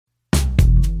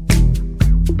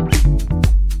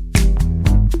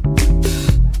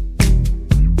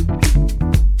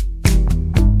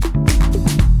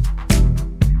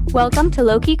Welcome to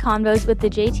Low-Key Convos with the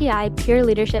JTI Peer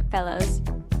Leadership Fellows.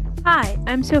 Hi,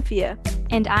 I'm Sophia.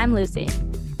 And I'm Lucy.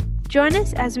 Join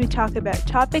us as we talk about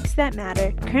topics that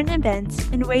matter, current events,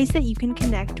 and ways that you can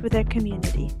connect with our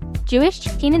community. Jewish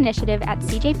Teen Initiative at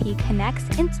CJP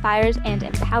connects, inspires, and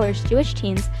empowers Jewish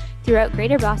teens throughout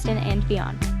Greater Boston and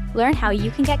beyond. Learn how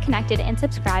you can get connected and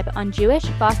subscribe on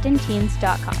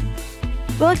jewishbostonteens.com.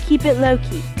 We'll keep it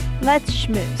low-key. Let's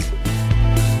schmooze.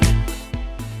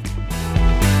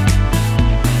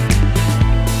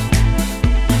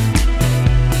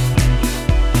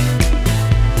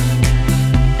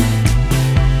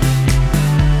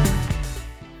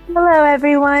 Hello,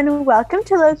 everyone. Welcome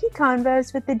to Low-Key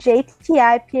Convos with the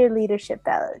JTI Peer Leadership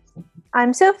Fellows.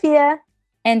 I'm Sophia.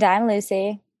 And I'm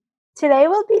Lucy. Today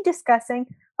we'll be discussing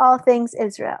all things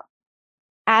Israel.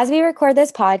 As we record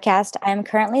this podcast, I am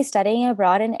currently studying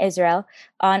abroad in Israel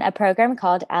on a program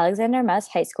called Alexander Muss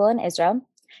High School in Israel.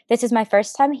 This is my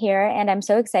first time here, and I'm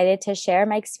so excited to share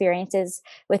my experiences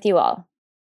with you all.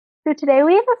 So today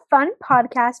we have a fun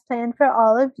podcast planned for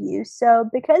all of you. So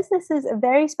because this is a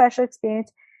very special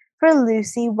experience for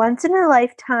Lucy, once in a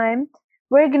lifetime,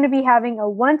 we're going to be having a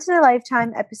once in a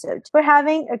lifetime episode. We're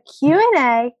having a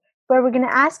Q&A where we're going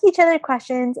to ask each other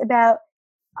questions about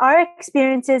our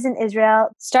experiences in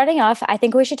Israel. Starting off, I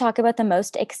think we should talk about the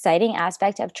most exciting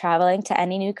aspect of traveling to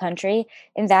any new country,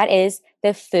 and that is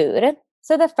the food.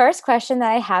 So the first question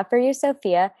that I have for you,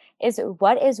 Sophia, is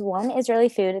what is one Israeli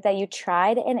food that you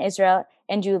tried in Israel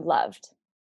and you loved?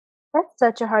 That's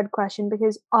such a hard question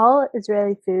because all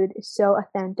Israeli food is so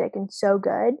authentic and so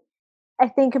good. I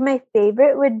think my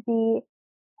favorite would be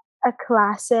a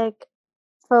classic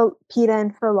pita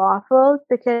and falafel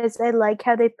because I like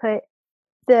how they put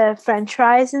the French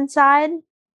fries inside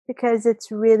because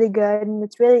it's really good and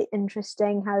it's really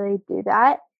interesting how they do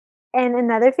that. And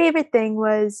another favorite thing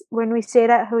was when we stayed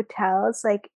at hotels,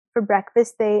 like for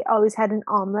breakfast, they always had an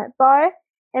omelet bar.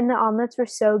 And the omelets were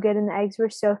so good and the eggs were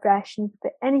so fresh and you could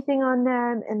put anything on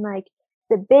them and like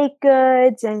the baked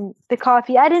goods and the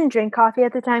coffee. I didn't drink coffee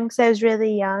at the time because I was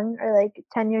really young or like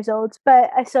 10 years old.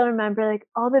 But I still remember like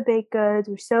all the baked goods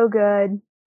were so good.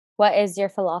 What is your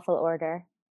falafel order?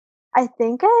 I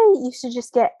think I used to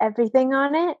just get everything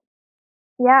on it.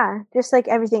 Yeah, just like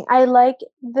everything. I like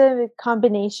the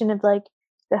combination of like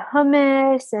the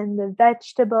hummus and the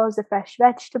vegetables, the fresh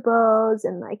vegetables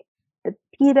and like the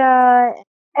pita.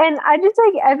 And I just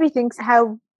like everything's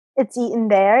how it's eaten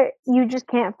there. You just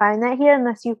can't find that here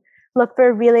unless you look for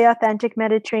a really authentic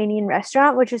Mediterranean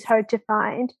restaurant, which is hard to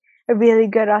find a really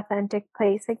good authentic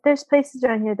place. Like there's places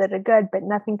around here that are good, but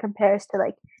nothing compares to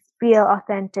like real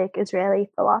authentic Israeli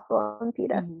falafel and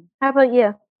pita. Mm-hmm. How about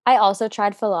you? I also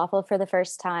tried falafel for the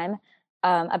first time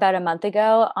about a month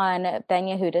ago on Ben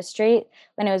Yehuda Street,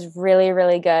 and it was really,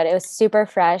 really good. It was super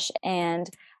fresh and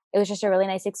it was just a really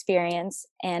nice experience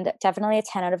and definitely a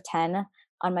 10 out of 10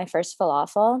 on my first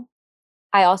falafel.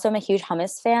 I also am a huge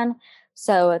hummus fan.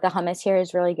 So the hummus here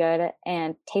is really good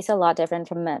and tastes a lot different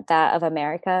from that of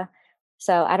America.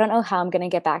 So I don't know how I'm going to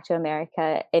get back to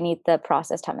America and eat the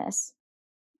processed hummus.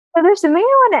 So there's something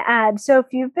I want to add. So if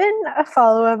you've been a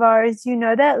follower of ours, you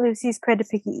know that Lucy's quite a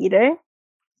picky eater.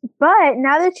 But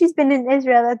now that she's been in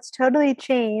Israel, that's totally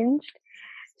changed.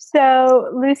 So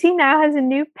Lucy now has a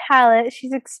new palate.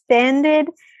 She's expanded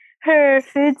her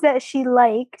foods that she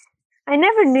likes. I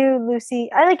never knew Lucy.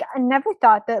 I never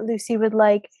thought that Lucy would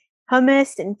like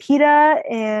hummus and pita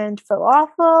and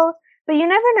falafel, but you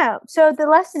never know. So the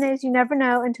lesson is you never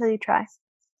know until you try.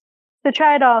 So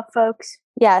try it all, folks.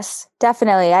 Yes,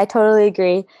 definitely. I totally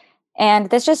agree. And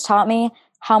this just taught me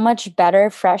how much better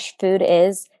fresh food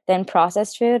is than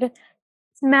processed food.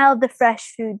 Smell the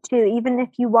fresh food too. Even if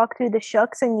you walk through the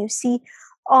shuks and you see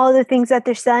all the things that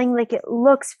they're selling, like it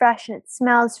looks fresh and it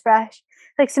smells fresh.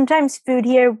 Like sometimes food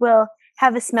here will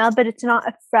have a smell, but it's not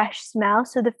a fresh smell.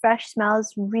 So the fresh smell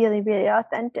is really, really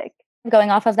authentic. Going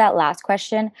off of that last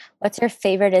question, what's your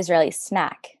favorite Israeli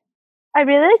snack? I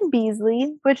really like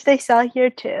Beasley, which they sell here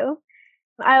too.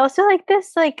 I also like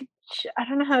this, I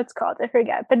don't know how it's called, I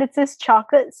forget, but it's this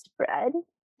chocolate spread.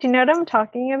 Do you know what I'm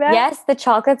talking about? Yes, the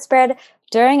chocolate spread.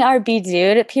 During our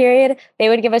Bidud period, they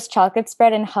would give us chocolate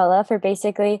spread and challah for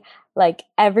basically like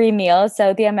every meal.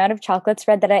 So the amount of chocolate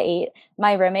spread that I ate,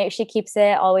 my roommate, she keeps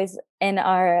it always in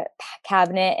our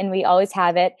cabinet and we always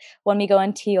have it. When we go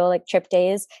on Teal, like trip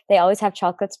days, they always have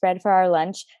chocolate spread for our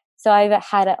lunch. So I've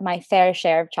had my fair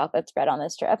share of chocolate spread on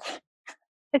this trip.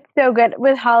 It's so good.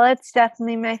 With challah, it's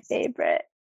definitely my favorite.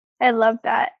 I love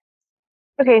that.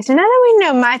 Okay, so now that we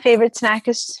know my favorite snack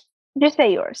is, just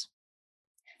say yours.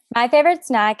 My favorite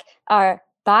snack are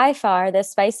by far the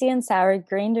spicy and sour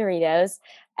green Doritos.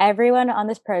 Everyone on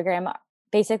this program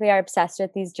basically are obsessed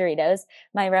with these Doritos.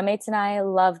 My roommates and I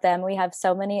love them. We have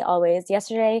so many always.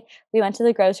 Yesterday, we went to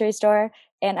the grocery store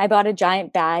and I bought a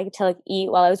giant bag to like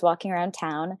eat while I was walking around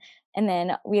town. And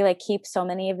then we like keep so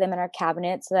many of them in our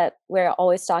cabinet so that we're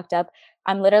always stocked up.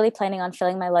 I'm literally planning on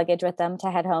filling my luggage with them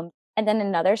to head home. And then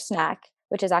another snack,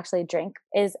 which is actually a drink,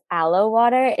 is aloe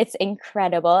water. It's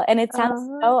incredible. And it sounds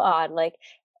Uh, so odd. Like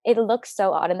it looks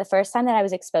so odd. And the first time that I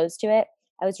was exposed to it,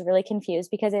 I was really confused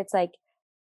because it's like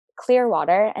clear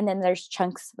water and then there's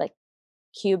chunks like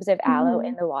cubes of aloe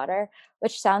in mhm. the water,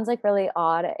 which sounds like really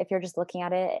odd if you're just looking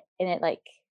at it and it like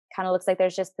kind of looks like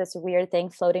there's just this weird thing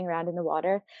floating around in the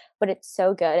water, but it's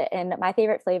so good. And my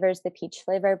favorite flavor is the peach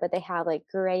flavor, but they have like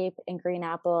grape and green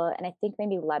apple and I think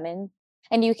maybe lemon.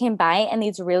 And you can buy it in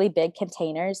these really big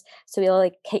containers. So we'll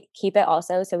like keep it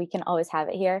also so we can always have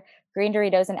it here. Green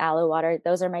Doritos and aloe water,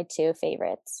 those are my two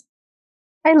favorites.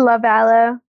 I love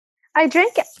aloe. I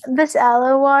drink this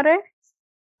aloe water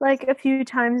like a few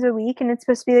times a week, and it's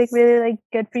supposed to be like really like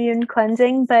good for you and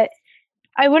cleansing, but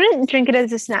I wouldn't drink it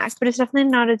as a snack, but it's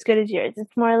definitely not as good as yours.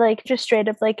 It's more like just straight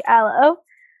up like aloe.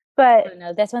 But Oh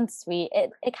no, this one's sweet.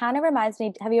 It kind of reminds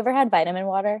me, have you ever had vitamin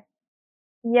water?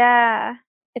 yeah.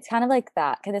 It's kind of like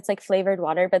that because it's like flavored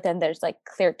water, but then there's like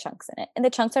clear chunks in it. And the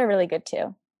chunks are really good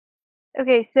too.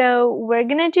 Okay, so we're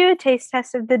gonna do a taste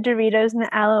test of the Doritos and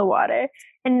the aloe water.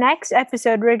 And next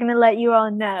episode, we're gonna let you all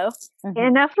know. Mhm.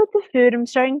 Enough with the food. I'm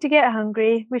starting to get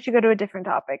hungry. We should go to a different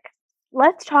topic.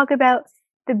 Let's talk about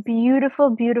the beautiful,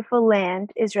 beautiful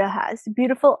land Israel has. The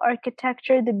beautiful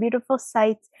architecture, the beautiful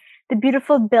sites, the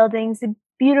beautiful buildings, the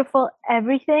beautiful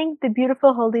everything, the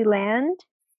beautiful Holy Land.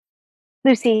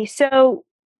 Lucy, so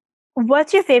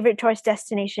what's your favorite tourist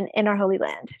destination in our Holy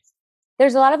Land?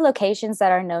 There's a lot of locations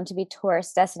that are known to be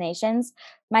tourist destinations.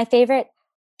 My favorite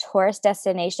tourist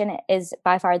destination is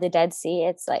by far the Dead Sea.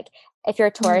 It's like if you're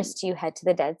a Mhm. tourist, you head to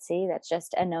the Dead Sea. That's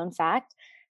just a known fact.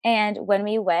 And when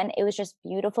we went, it was just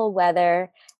beautiful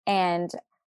weather and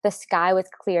the sky was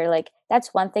clear. Like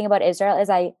that's one thing about Israel is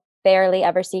I barely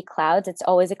ever see clouds. It's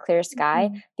always a clear sky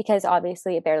Mhm. because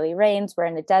obviously it barely rains. We're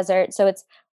in the desert. So it's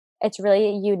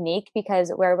really unique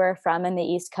because where we're from in the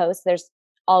East Coast, there's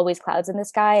always clouds in the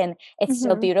sky and it's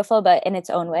still Mhm. beautiful, but in its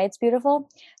own way, it's beautiful.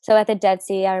 So at the Dead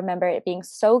Sea, I remember it being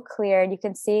so clear and you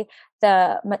can see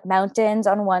the mountains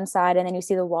on one side and then you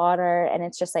see the water and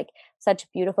it's just like such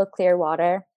beautiful, clear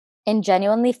water. And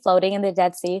genuinely floating in the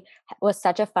Dead Sea was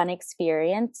such a fun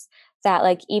experience that,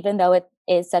 like, even though it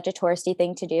is such a touristy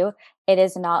thing to do, it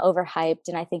is not overhyped.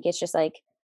 And I think it's just like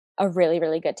a really,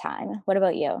 really good time. What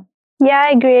about you? Yeah,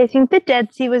 I agree. I think the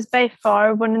Dead Sea was by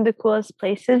far one of the coolest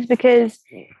places because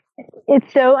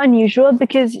it's so unusual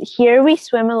because here we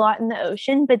swim a lot in the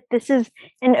ocean, but this is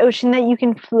an ocean that you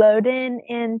can float in.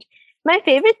 And my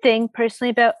favorite thing personally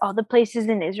about all the places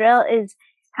in Israel is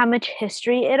how much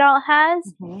history it all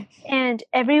has. Mhm. And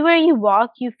everywhere you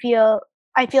walk,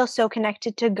 I feel so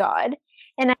connected to God.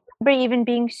 And I remember even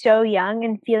being so young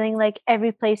and feeling like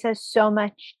every place has so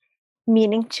much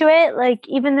meaning to it. Like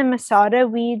even the Masada,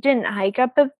 we didn't hike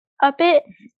up it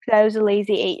because I was a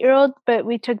lazy 8-year old, but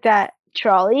we took that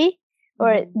trolley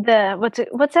or Mhm. the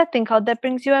what's that thing called that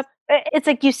brings you up? It's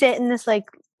like you sit in this like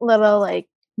little like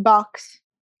box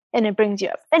and it brings you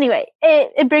up. Anyway,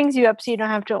 it brings you up so you don't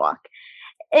have to walk.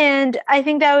 And I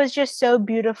think that was just so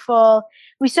beautiful.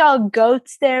 We saw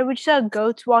goats there. We saw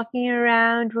goats walking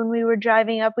around when we were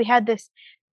driving up. We had this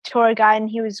tour guide and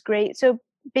he was great. So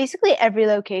basically every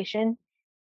location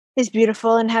is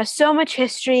beautiful and has so much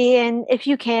history, and if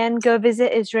you can, go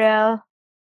visit Israel,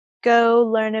 go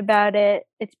learn about it.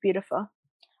 It's beautiful.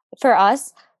 For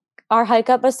us, our hike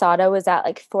up Masada was at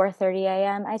like 4:30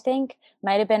 a.m., I think.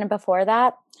 Might have been before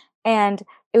that. And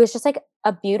it was just like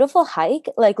a beautiful hike,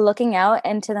 like looking out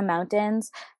into the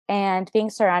mountains and being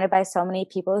surrounded by so many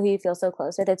people who you feel so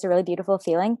close with. It's a really beautiful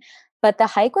feeling. But the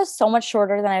hike was so much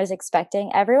shorter than I was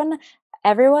expecting. Everyone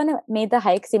made the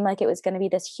hike seem like it was going to be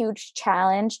this huge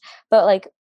challenge, but like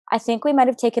I think we might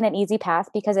have taken an easy path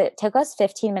because it took us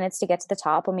 15 minutes to get to the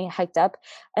top when we hiked up.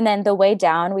 And then the way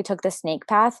down, we took the snake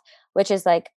path, which is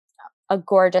like a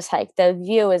gorgeous hike. The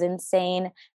view is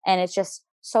insane and it's just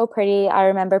so pretty. I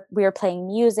remember we were playing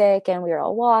music and we were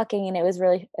all walking and it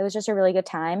was just a really good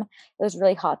time. It was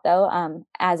really hot though,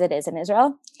 as it is in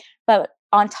Israel. But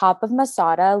on top of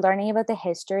Masada, learning about the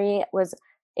history was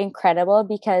incredible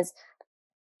because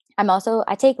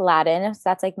I take Latin, so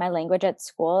that's like my language at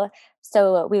school.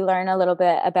 So we learn a little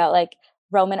bit about like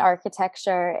Roman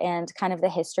architecture and kind of the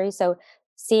history. So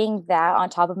seeing that on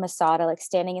top of Masada, like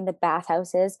standing in the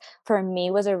bathhouses, for me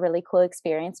was a really cool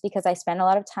experience because I spent a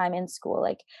lot of time in school,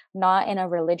 like not in a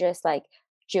religious like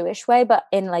Jewish way, but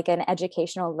in like an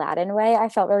educational Latin way, I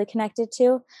felt really connected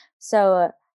to.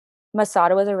 So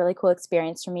Masada was a really cool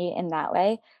experience for me in that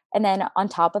way. And then on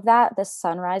top of that, the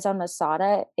sunrise on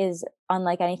Masada is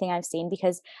unlike anything I've seen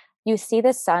because you see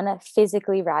the sun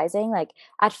physically rising. Like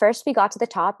at first we got to the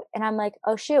top and I'm like,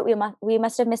 oh shoot, we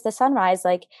must have missed the sunrise.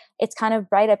 Like it's kind of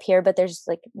bright up here, but there's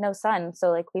like no sun.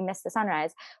 So like we missed the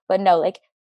sunrise. But no, like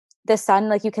the sun,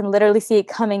 like you can literally see it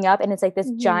coming up and it's like this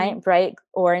Mhm. giant bright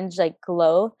orange like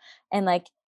glow. And like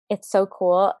it's so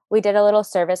cool. We did a little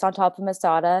service on top of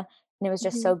Masada and it was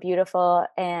just Mhm. so beautiful.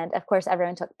 And of course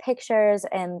everyone took pictures,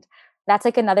 and that's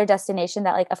like another destination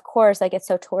that like of course like it's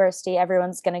so touristy,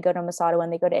 everyone's going to go to Masada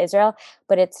when they go to Israel,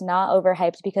 but it's not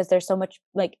overhyped because there's so much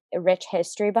like rich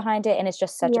history behind it and it's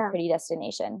just such a Yeah. pretty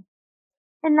destination.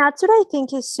 And that's what I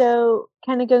think is so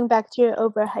kind of going back to your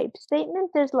overhyped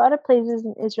statement. There's a lot of places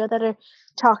in Israel that are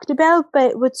talked about,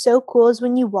 but what's so cool is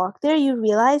when you walk there, you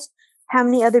realize how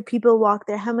many other people walk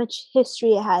there, how much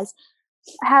history it has,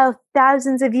 how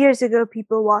thousands of years ago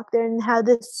people walked there, and how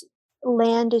this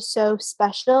land is so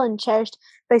special and cherished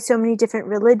by so many different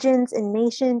religions and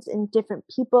nations and different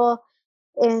people.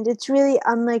 And it's really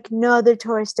unlike no other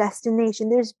tourist destination.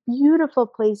 There's beautiful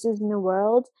places in the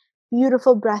world,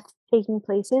 beautiful, breathtaking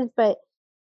places, but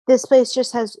this place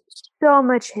just has so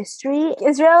much history.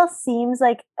 Israel seems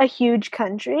like a huge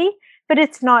country, but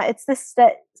it's not. It's the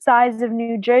size of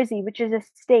New Jersey, which is a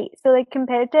state. So, like,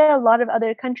 compared to a lot of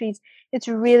other countries, it's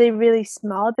really, really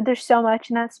small, but there's so much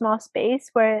in that small space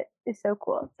where it is so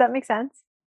cool. Does that make sense?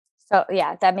 So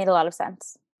yeah, that made a lot of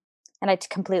sense. And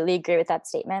completely agree with that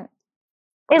statement.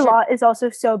 Should Eilat is also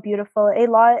so beautiful.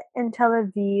 Eilat and Tel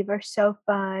Aviv are so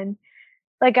fun.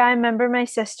 Like, I remember my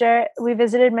sister we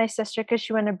visited my sister because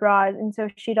she went abroad, and so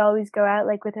she'd always go out,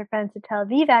 like, with her friends to Tel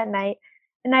Aviv at night,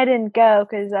 and I didn't go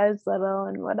because I was little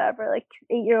and whatever, like,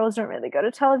 8-year-olds don't really go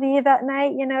to Tel Aviv at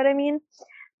night, you know what I mean?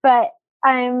 But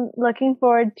I'm looking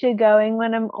forward to going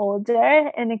when I'm older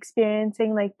and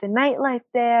experiencing, like, the nightlife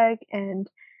there and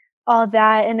all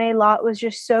that, and Eilat was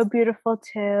just so beautiful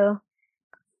too.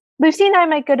 Lucy and I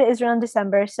might go to Israel in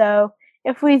December, so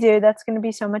if we do, that's gonna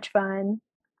be so much fun.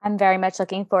 I'm very much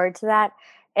looking forward to that.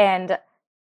 And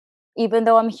even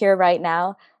though I'm here right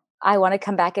now, I want to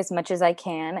come back as much as I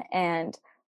can. And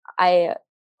I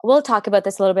will talk about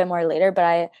this a little bit more later, but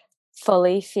I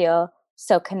fully feel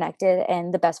so connected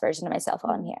and the best version of myself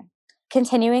on here.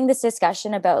 Continuing this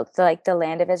discussion about the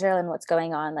land of Israel and what's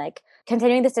going on, like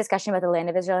continuing this discussion about the land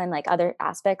of Israel and like other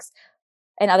aspects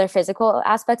and other physical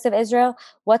aspects of Israel,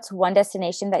 what's one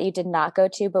destination that you did not go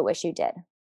to but wish you did?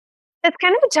 It's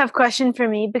kind of a tough question for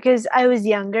me because I was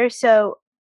younger, so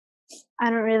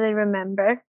I don't really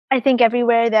remember. I think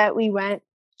everywhere that we went,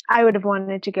 I would have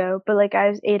wanted to go, but like I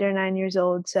was 8 or 9 years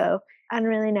old, so I don't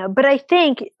really know. But I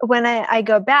think when I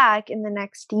go back in the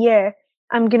next year,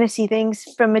 I'm gonna see things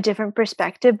from a different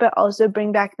perspective, but also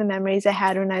bring back the memories I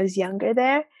had when I was younger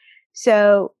there.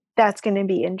 So that's gonna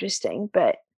be interesting.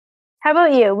 But how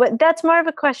about you? What that's more of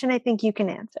a question I think you can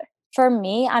answer. For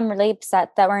me, I'm really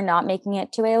upset that we're not making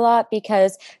it to a lot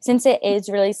because since it is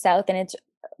really south and it's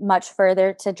much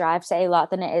further to drive to a lot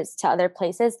than it is to other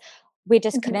places, we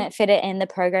just Mhm. couldn't fit it in. The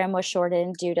program was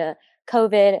shortened due to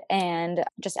COVID and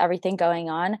just everything going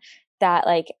on. That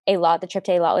like the trip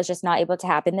to a lot was just not able to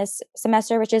happen this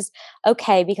semester, which is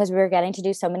okay because we were getting to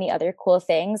do so many other cool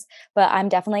things. But I'm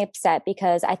definitely upset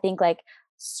because I think like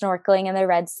snorkeling in the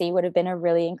Red Sea would have been a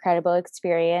really incredible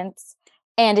experience,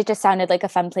 and it just sounded like a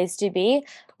fun place to be.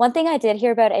 One thing I did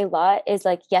hear about a lot is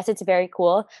like, yes, it's very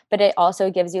cool, but it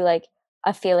also gives you like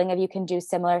a feeling of you can do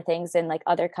similar things in like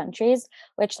other countries,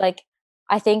 which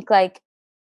I think like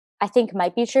I think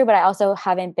might be true, but I also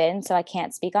haven't been, so I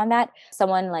can't speak on that.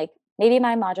 Someone like maybe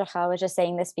my madracha was just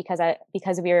saying this because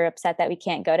we were upset that we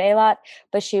can't go to a lot,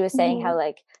 but she was saying how Mhm.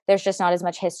 like there's just not as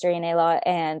much history in a lot,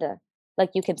 and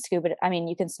like you can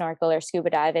you can snorkel or scuba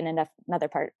dive in another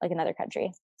part, like another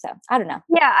country. So I don't know.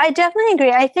 Yeah, I definitely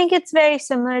agree. I think it's very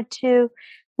similar to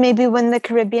maybe when the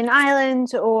Caribbean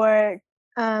islands or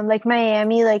like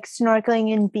Miami, like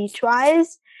snorkeling and beach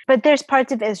wise. But there's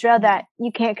parts of Israel Mhm, that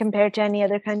you can't compare to any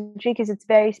other country because it's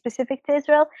very specific to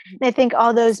Israel. mhm. And I think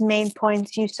all those main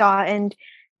points you saw, and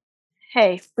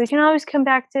hey, we can always come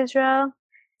back to Israel.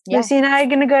 Yeah. Lucy and I are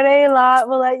going to go to a lot.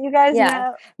 We'll let you guys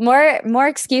Yeah. know. More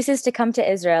excuses to come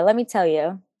to Israel, let me tell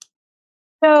you.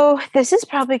 So this is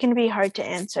probably going to be hard to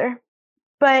answer.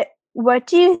 But what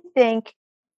do you think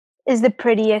is the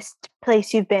prettiest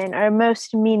place you've been or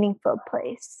most meaningful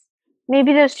place?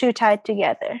 Maybe those 2 tied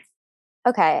together.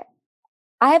 Okay,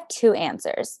 I have 2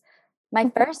 answers. Mhm, My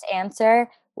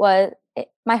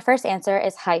first answer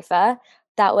is Haifa.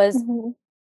 That was mhm.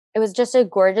 It was just a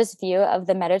gorgeous view of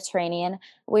the Mediterranean.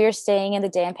 We were staying in the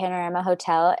Dan Panorama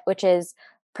Hotel, which is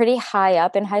pretty high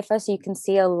up in Haifa, so you can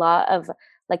see a lot of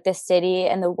like the city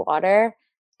and the water.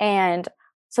 And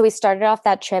so we started off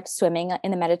that trip swimming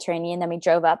in the Mediterranean, then we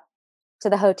drove up to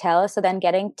the hotel. So then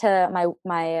getting to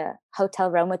my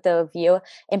hotel room with the view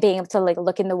and being able to like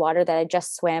look in the water that I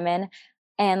just swam in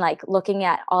and like looking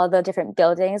at all the different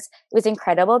buildings, it was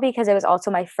incredible because it was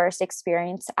also my first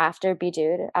experience after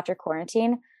Bidud, after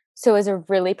quarantine. So it was a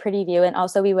really pretty view. And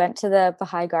also we went to the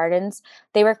Baha'i Gardens.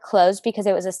 They were closed because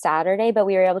it was a Saturday, but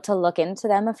we were able to look into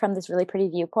them from this really pretty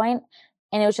viewpoint.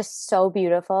 And it was just so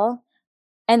beautiful.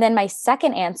 And then my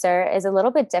second answer is a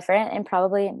little bit different and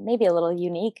probably maybe a little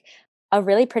unique. A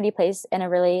really pretty place and a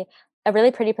really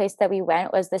pretty place that we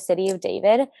went was the city of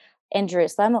David in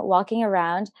Jerusalem. Walking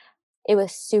around, it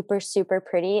was super, super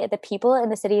pretty. The people in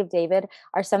the city of David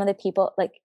are some of the people,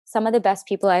 like some of the best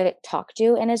people I talked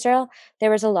to in Israel.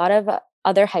 There was a lot of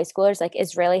other high schoolers, like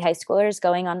Israeli high schoolers,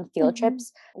 going on field Mhm.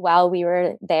 trips while we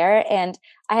were there. And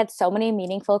I had so many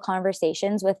meaningful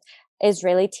conversations with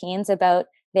Israeli teens about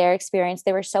their experience.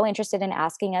 They were so interested in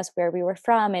asking us where we were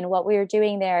from and what we were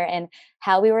doing there and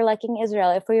how we were liking Israel,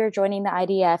 if we were joining the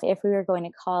IDF, if we were going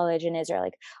to college in Israel,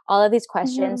 like all of these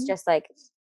questions Mhm. just like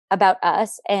about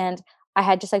us. And I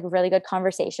had just like really good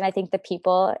conversation. I think the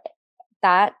people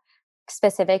that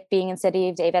specific being in City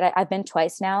of David, I've been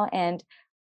twice now. And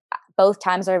both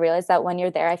times I realized that when you're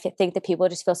there, think the people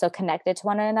just feel so connected to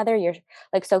one another. You're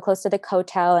like so close to the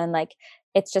hotel and like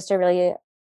it's just a really,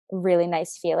 really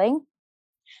nice feeling.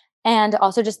 And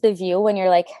also just the view when you're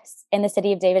like in the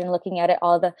city of David and looking out at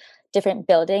all the different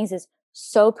buildings is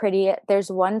so pretty.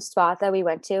 There's one spot that we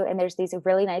went to and there's these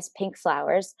really nice pink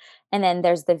flowers and then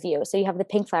there's the view. So you have the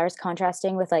pink flowers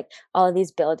contrasting with like all of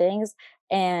these buildings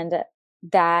and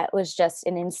that was just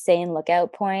an insane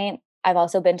lookout point. I've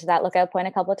also been to that lookout point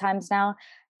a couple of times now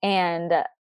and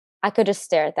I could just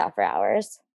stare at that for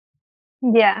hours.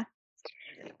 Yeah.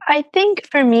 I think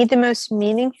for me, the most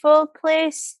meaningful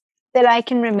place that I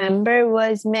can remember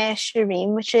was Mea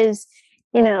Shearim, which is,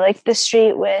 like the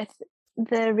street with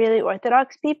the really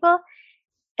Orthodox people.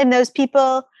 And those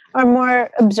people are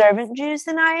more observant Jews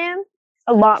than I am,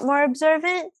 a lot more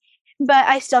observant. But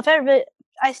I still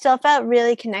felt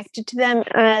really connected to them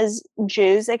as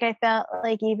Jews. Like I felt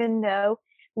like even though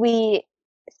we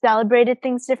celebrated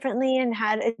things differently and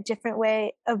had a different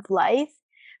way of life,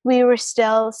 we were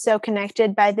still so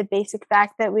connected by the basic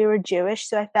fact that we were Jewish.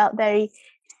 So I felt very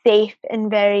safe and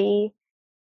very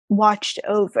watched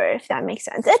over, if that makes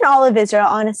sense. In all of Israel,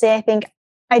 honestly, I think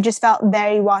I just felt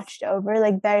very watched over,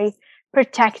 like very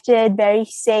protected, very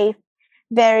safe,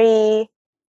 very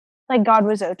like God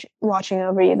was watching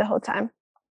over you the whole time.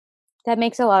 That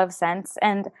makes a lot of sense.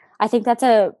 And I think that's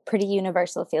a pretty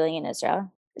universal feeling in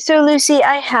Israel. So, Lucy,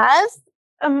 I have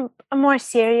a more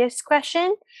serious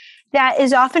question that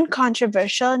is often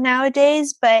controversial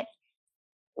nowadays, but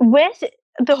with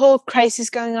the whole crisis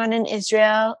going on in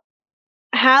Israel,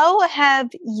 how have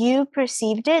you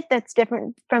perceived it that's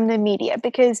different from the media?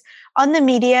 Because on the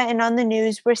media and on the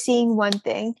news, we're seeing one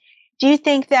thing. Do you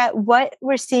think that what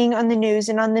we're seeing on the news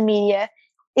and on the media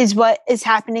is what is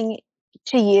happening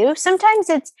to you? Sometimes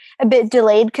it's a bit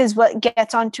delayed because what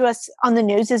gets onto us on the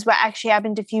news is what actually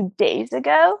happened a few days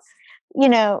ago,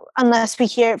 unless we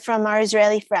hear it from our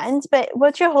Israeli friends. But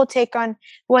what's your whole take on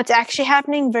what's actually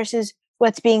happening versus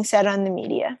what's being said on the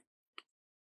media?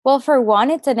 Well, for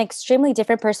one, it's an extremely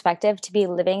different perspective to be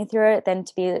living through it than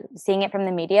to be seeing it from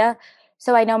the media.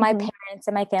 So I know my Mhm. parents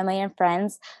and my family and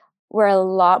friends were a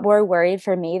lot more worried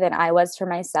for me than I was for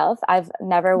myself. I've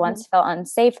never Mhm. once felt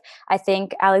unsafe. I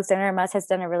think Alexander Muss has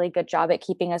done a really good job at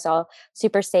keeping us all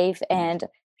super safe and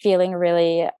feeling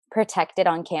really protected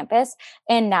on campus.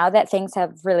 And now that things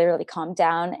have really, really calmed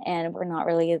down and we're not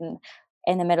really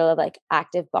in the middle of like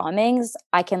active bombings,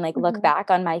 I can like look Mhm.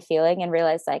 back on my feeling and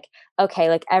realize like, okay,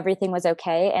 like everything was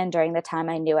okay. And during the time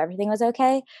I knew everything was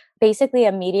okay, basically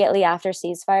immediately after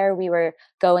ceasefire, we were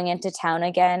going into town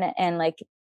again and like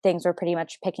things were pretty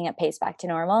much picking up pace back to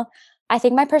normal. I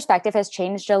think my perspective has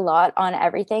changed a lot on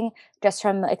everything just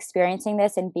from experiencing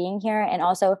this and being here. And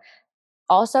also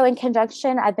in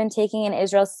conjunction, I've been taking an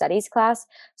Israel studies class.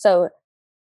 So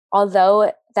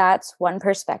although that's one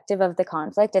perspective of the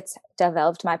conflict, it's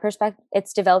developed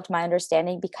my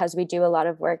understanding because we do a lot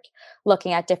of work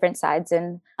looking at different sides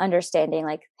and understanding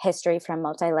like history from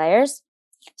multi layers.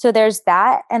 So there's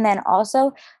that. And then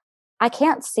also I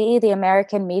can't see the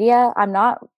American media. I'm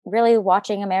not really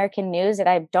watching American news and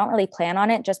I don't really plan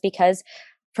on it just because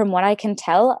from what I can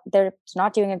tell, they're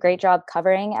not doing a great job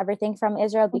covering everything from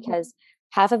Israel Mhm. because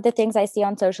half of the things I see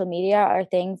on social media are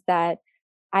things that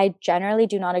I generally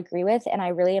do not agree with, and I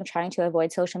really am trying to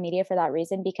avoid social media for that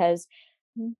reason because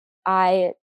Mhm.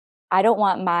 I I don't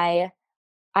want my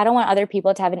I don't want other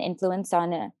people to have an influence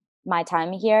on my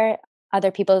time here,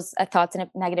 other people's thoughts and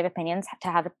negative opinions to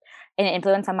have an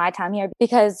influence on my time here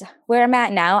because where I'm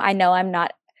at now, I know I'm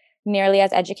not nearly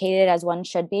as educated as one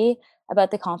should be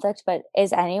about the conflict, but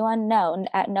is anyone? No,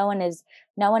 no one is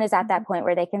at Mhm. that point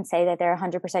where they can say that they're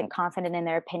 100% confident in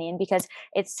their opinion because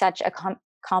it's such a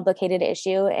complicated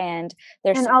issue and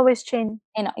there's And so always change.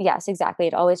 and yes, exactly.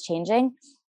 It's always changing.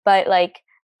 But like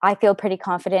I feel pretty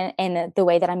confident in the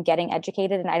way that I'm getting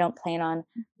educated and I don't plan on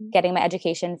Mhm. getting my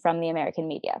education from the American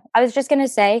media. I was just going to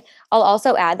say I'll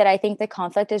also add that I think the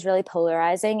conflict is really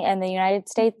polarizing in the United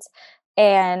States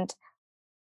and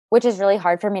which is really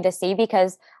hard for me to see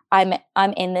because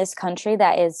I'm in this country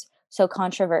that is so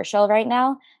controversial right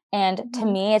now and to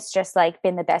Mhm. me it's just like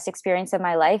been the best experience of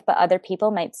my life but other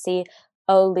people might see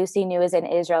oh Lucy New is in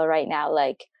Israel right now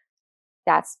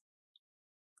that's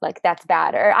that's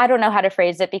bad or I don't know how to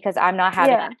phrase it because I'm not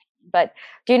having Yeah, an opinion, but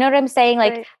do you know what I'm saying?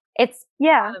 Like right. it's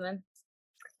Yeah. um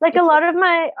Like, a it's lot of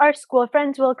our school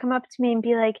friends will come up to me and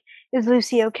be like, "Is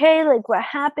Lucy okay? Like, what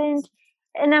happened?"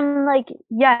 And I'm like,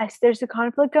 "Yes, there's a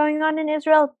conflict going on in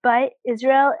Israel, but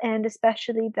Israel, and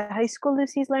especially the high school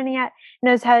Lucy's learning at,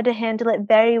 knows how to handle it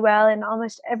very well, and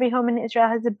almost every home in Israel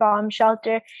has a bomb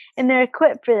shelter, and they're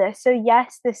equipped for this. So,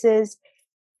 yes, this is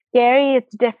scary,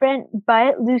 it's different,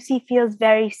 but Lucy feels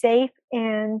very safe,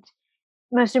 and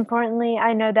most importantly,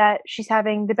 I know that she's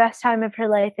having the best time of her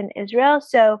life in Israel.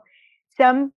 So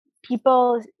some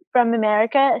people from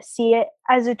America see it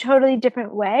as a totally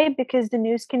different way because the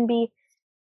news can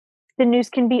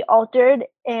be altered,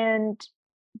 and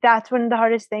that's one of the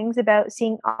hardest things about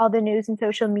seeing all the news and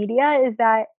social media is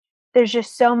that there's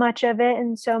just so much of it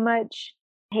and so much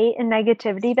hate and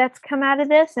negativity that's come out of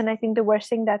this. And I think the worst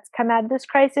thing that's come out of this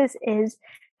crisis is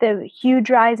the huge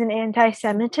rise in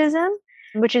anti-Semitism,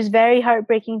 which is very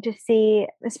heartbreaking to see,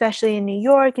 especially in New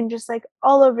York and just like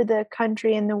all over the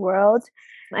country and the world.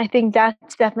 I think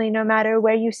that's definitely, no matter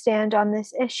where you stand on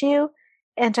this issue,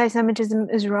 anti Semitism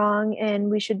is wrong, and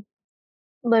we should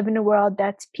live in a world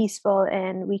that's peaceful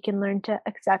and we can learn to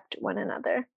accept one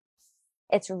another.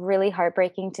 it's really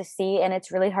heartbreaking to see and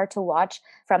it's really hard to watch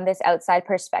from this outside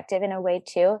perspective in a way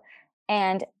too.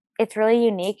 And it's really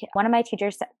unique. One of my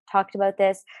teachers talked about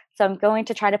this, so I'm going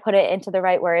to try to put it into the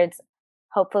right words.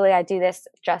 Hopefully I do this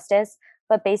justice,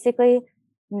 but basically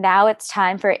now it's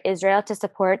time for Israel to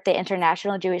support the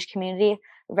international Jewish community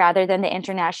rather than the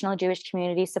international Jewish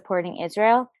community supporting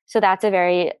Israel. So that's a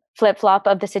very flip-flop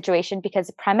of the situation because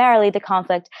primarily the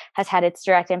conflict has had its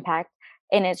direct impact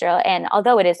in Israel. And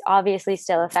although it is obviously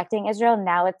still affecting Israel,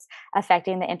 now it's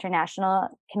affecting the international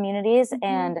communities. Mhm.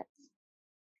 And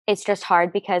it's just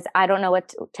hard because I don't know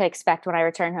what to expect when I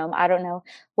return home. I don't know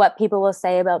what people will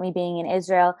say about me being in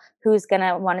Israel, who's going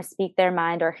to want to speak their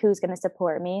mind or who's going to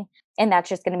support me. And that's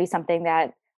just going to be something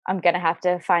that I'm going to have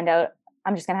to find out.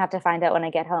 I'm just going to have to find out when I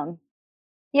get home.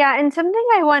 Yeah, and something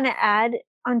I want to add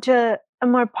onto a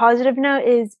more positive note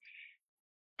is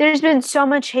there's been so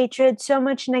much hatred, so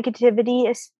much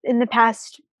negativity in the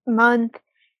past month,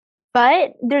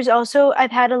 but there's also,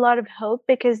 I've had a lot of hope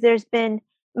because there's been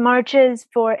marches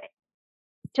for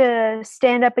to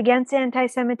stand up against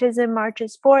anti-Semitism,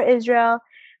 marches for Israel,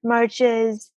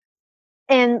 marches,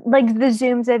 and like the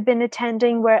Zooms I've been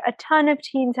attending where a ton of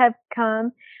teens have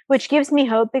come, which gives me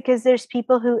hope because there's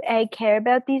people who A, care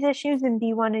about these issues, and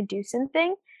B, want to do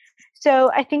something. So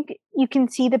I think you can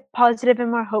see the positive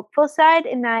and more hopeful side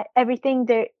in that everything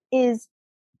there is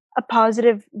a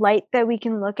positive light that we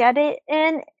can look at it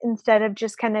in instead of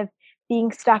just kind of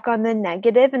being stuck on the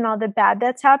negative and all the bad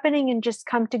that's happening, and just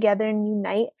come together and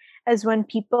unite as one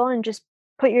people and just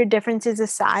put your differences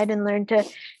aside and learn to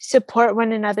support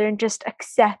one another and just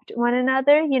accept one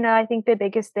another. I think the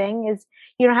biggest thing is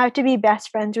you don't have to be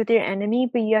best friends with your enemy,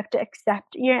 but you have to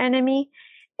accept your enemy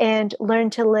and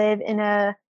learn to live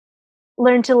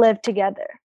together.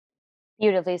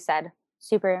 Beautifully said.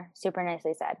 Super, super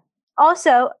nicely said.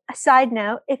 Also, a side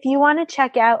note, if you want to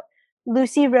check out,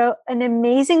 Lucy wrote an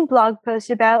amazing blog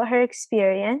post about her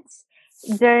experience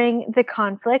during the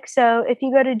conflict. So if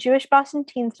you go to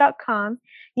jewishbostonteens.com,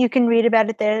 you can read about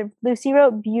it there. Lucy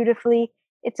wrote beautifully.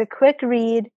 It's a quick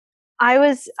read. I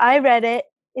read it.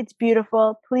 It's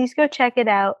beautiful. Please go check it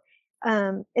out.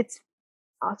 It's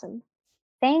awesome.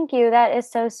 Thank you. That is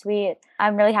so sweet.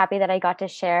 I'm really happy that I got to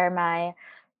share my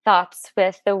thoughts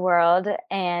with the world,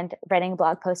 and writing a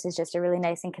blog post is just a really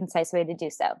nice and concise way to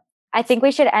do so. I think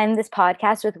we should end this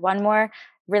podcast with one more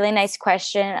really nice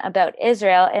question about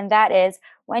Israel, and that is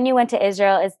when you went to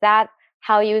Israel, is that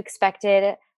how you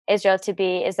expected Israel to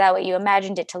be? Is that what you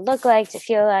imagined it to look like, to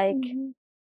feel like? Mhm.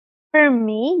 For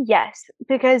me, yes,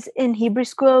 because in Hebrew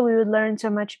school, we would learn so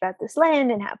much about this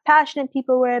land and how passionate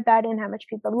people were about it and how much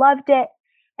people loved it.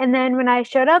 And then when I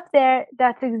showed up there,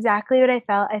 that's exactly what I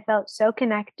felt. I felt so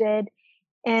connected.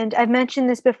 And I've mentioned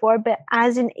this before, but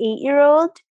as an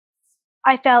 8-year-old,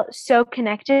 I felt so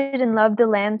connected and loved the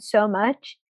land so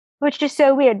much, which is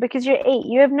so weird because you're 8.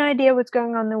 You have no idea what's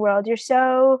going on in the world. You're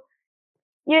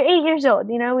 8 years old,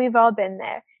 we've all been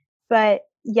there. But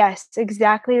yes,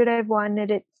 exactly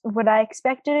what I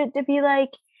expected it to be like.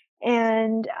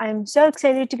 And I'm so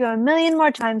excited to go a million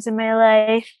more times in my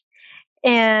life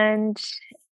and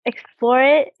explore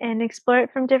it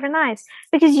from different eyes.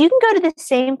 Because you can go to the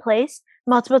same place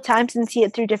multiple times and see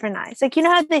it through different eyes. Like, you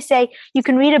know how they say you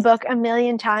can read a book a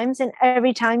million times and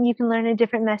every time you can learn a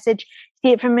different message,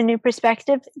 see it from a new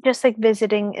perspective, just like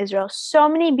visiting Israel. So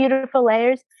many beautiful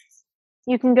layers.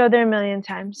 You can go there a million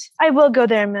times. I will go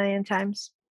there a million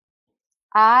times.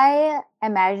 I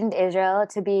imagined Israel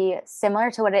to be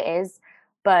similar to what it is,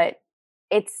 but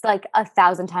it's like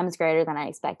 1,000 times greater than I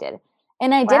expected.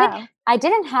 And Wow. I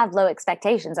didn't have low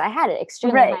expectations. I had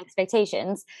extremely high Right.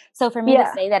 expectations. So for me to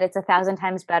Yeah. say that it's 1,000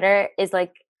 times better is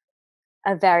like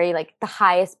a very like the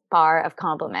highest bar of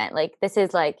compliment. Like this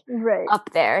is like Right. up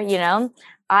there, you know?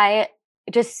 I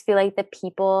just feel like the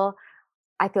people,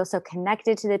 I feel so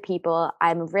connected to the people.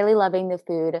 I'm really loving the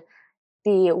food.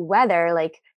 The weather,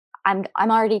 like I'm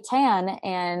already tan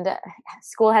and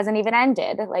school hasn't even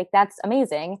ended. Like that's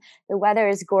amazing. The weather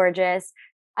is gorgeous.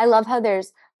 I love how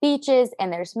there's beaches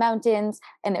and there's mountains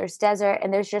and there's desert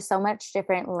and there's just so much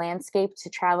different landscape to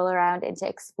travel around and to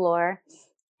explore.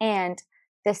 And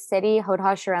the city, Hod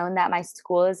HaSharon, that my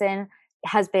school is in,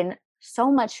 has been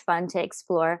so much fun to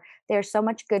explore. There's so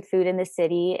much good food in the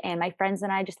city, and my friends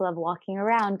and I just love walking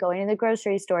around, going to the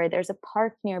grocery store. There's a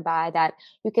park nearby that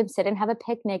you can sit and have a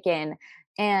picnic in.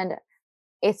 And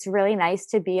it's really nice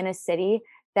to be in a city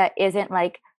that isn't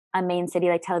like a main city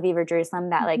like Tel Aviv or Jerusalem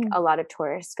that like Mhm. a lot of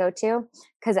tourists go to,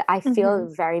 because I Mhm. feel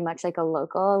very much like a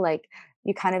local. Like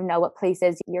you kind of know what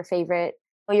places your favorite,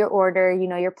 know your order, you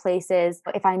know your places.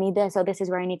 If I need this, oh, this is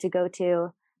where I need to go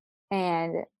to.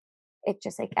 And it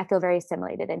just like I feel very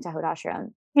assimilated into Hod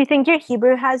HaSharon. You think your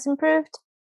Hebrew has improved?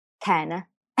 Ken.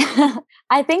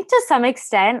 I think to some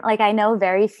extent, like I know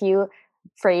very few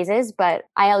phrases, but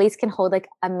I at least can hold like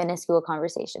a minuscule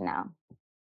conversation now.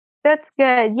 That's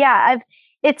good. Yeah, I've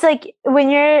it's like when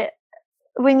you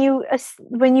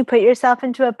put yourself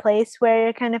into a place where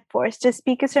you're kind of forced to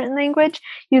speak a certain language,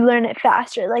 you learn it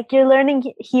faster. Like you're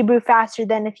learning Hebrew faster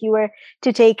than if you were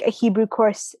to take a Hebrew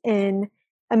course in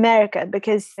America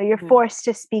because you're Mhm. forced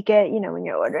to speak it, when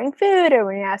you're ordering food or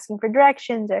when you're asking for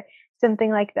directions or something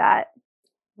like that.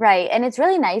 Right. And it's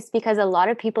really nice because a lot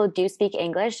of people do speak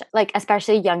English, like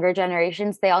especially younger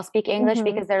generations. They all speak English Mhm.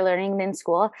 because they're learning it in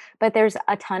school. But there's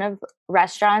a ton of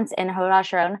restaurants in Hod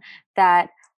HaSharon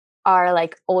that are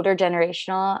like older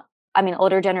generational. I mean,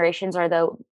 older generations are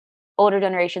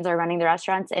running the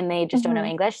restaurants and they just don't know Mhm.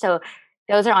 English. So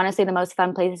those are honestly the most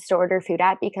fun places to order food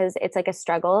at because it's like a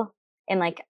struggle and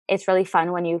like it's really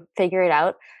fun when you figure it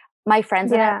out. My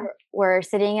friends and I Yeah. were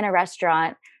sitting in a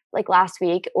restaurant like last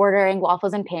week ordering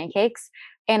waffles and pancakes,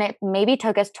 and it maybe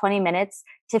took us 20 minutes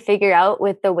to figure out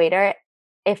with the waiter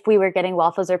if we were getting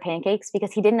waffles or pancakes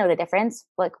because he didn't know the difference,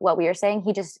 like what we were saying.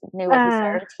 He just knew what he Uh,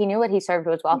 served. He knew what he served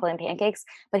was waffle and pancakes,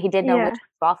 but he didn't know which yeah. was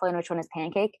waffle and which one is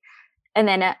pancake. And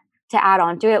then to add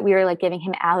on to it, we were like giving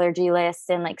him allergy lists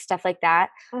and like stuff like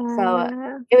that. So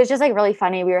Uh, it was just like really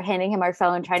funny. We were handing him our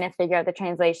phone, trying to figure out the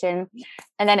translation.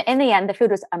 And then in the end, the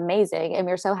food was amazing and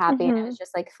we were so happy. And it was mhm.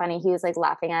 just like funny. He was like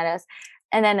laughing at us.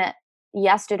 And then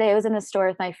yesterday I was in the store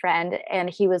with my friend and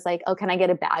he was like, "Oh, can I get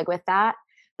a bag with that?"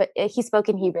 But he spoke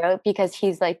in Hebrew because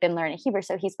he's like been learning Hebrew.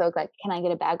 So he spoke like, "Can I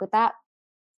get a bag with that?"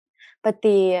 But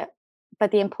the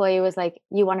employee was like,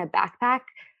 "You want a backpack?"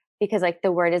 Because, like,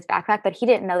 the word is backpack, but he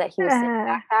didn't know that he was saying Uh,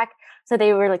 backpack. So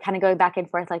they were, like, kinda going back and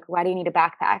forth, like, "Why do you need a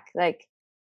backpack?" Like,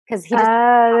 because he just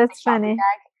plastic that's shopping funny.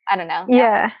 bag. I don't know. That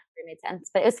Yeah. really made sense,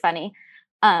 but it was funny.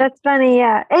 Um, That's funny,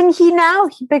 yeah. And now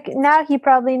he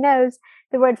probably knows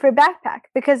the word for backpack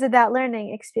because of that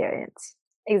learning experience.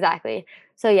 exactly.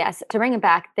 So, yes, to bring it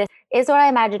back, this is what I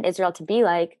imagined Israel to be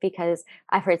like because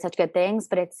I've heard such good things,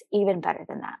 but it's even better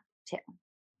than that too,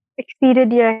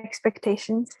 Exceeded your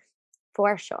expectations.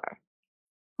 for sure.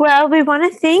 Well, we want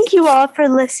to thank you all for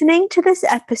listening to this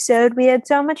episode. We had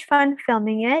so much fun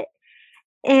filming it.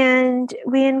 And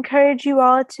we encourage you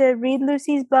all to read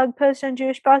Lucy's blog post on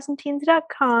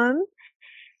JewishBostonTeens.com.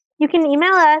 You can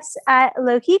email us at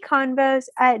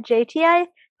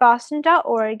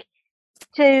lokiconvos@jtiboston.org.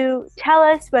 to tell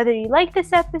us whether you like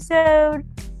this episode,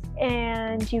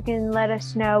 and you can let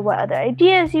us know what other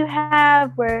ideas you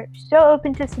have. We're so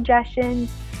open to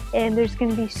suggestions, and there's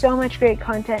going to be so much great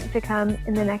content to come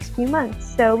in the next few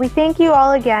months. So we thank you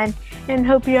all again and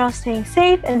hope you're all staying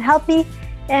safe and healthy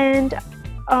and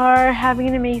are having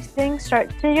an amazing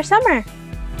start to your summer.